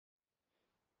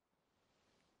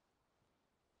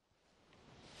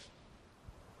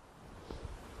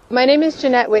My name is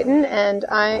Jeannette Whitton, and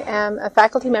I am a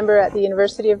faculty member at the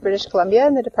University of British Columbia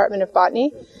in the Department of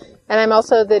Botany, and I'm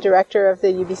also the director of the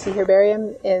UBC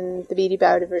Herbarium in the Beaty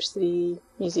Biodiversity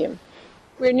Museum.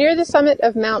 We're near the summit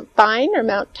of Mount Thine, or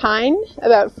Mount Tyne,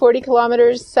 about 40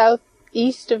 kilometers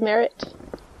southeast of Merritt.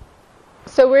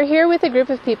 So we're here with a group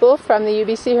of people from the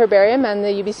UBC Herbarium and the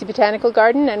UBC Botanical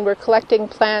Garden, and we're collecting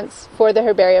plants for the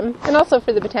herbarium and also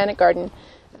for the Botanic Garden.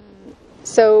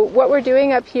 So what we're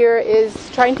doing up here is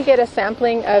trying to get a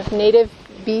sampling of native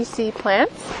BC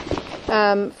plants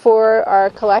for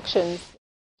our collections.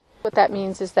 What that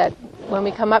means is that when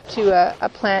we come up to a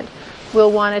plant,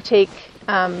 we'll want to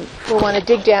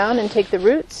dig down and take the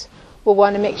roots. We'll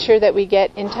want to make sure that we get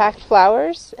intact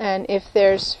flowers, and if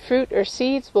there's fruit or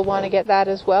seeds, we'll want to get that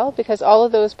as well, because all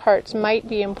of those parts might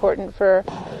be important for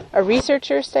a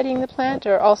researcher studying the plant,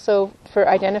 or also for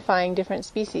identifying different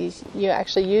species. You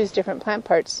actually use different plant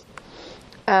parts.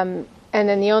 And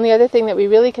then the only other thing that we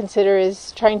really consider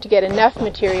is trying to get enough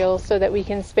material so that we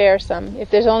can spare some. If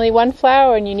there's only one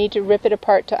flower and you need to rip it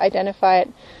apart to identify it,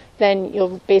 then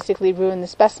you'll basically ruin the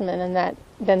specimen, and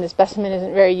then the specimen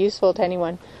isn't very useful to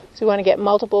anyone. So we want to get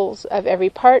multiples of every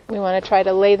part. We want to try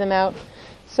to lay them out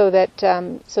so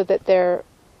that they're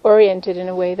oriented in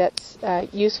a way that's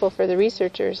useful for the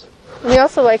researchers. And we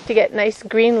also like to get nice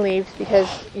green leaves, because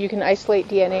you can isolate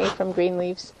DNA from green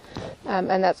leaves,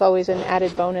 and that's always an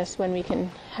added bonus when we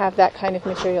can have that kind of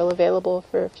material available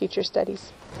for future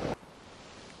studies.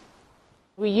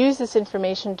 We use this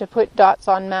information to put dots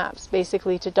on maps,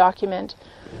 basically to document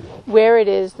where it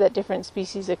is that different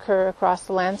species occur across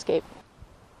the landscape.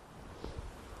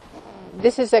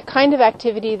 This is a kind of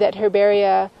activity that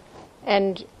herbaria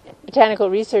and botanical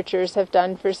researchers have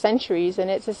done for centuries,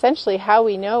 and it's essentially how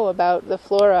we know about the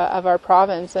flora of our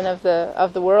province and of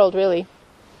the world, really.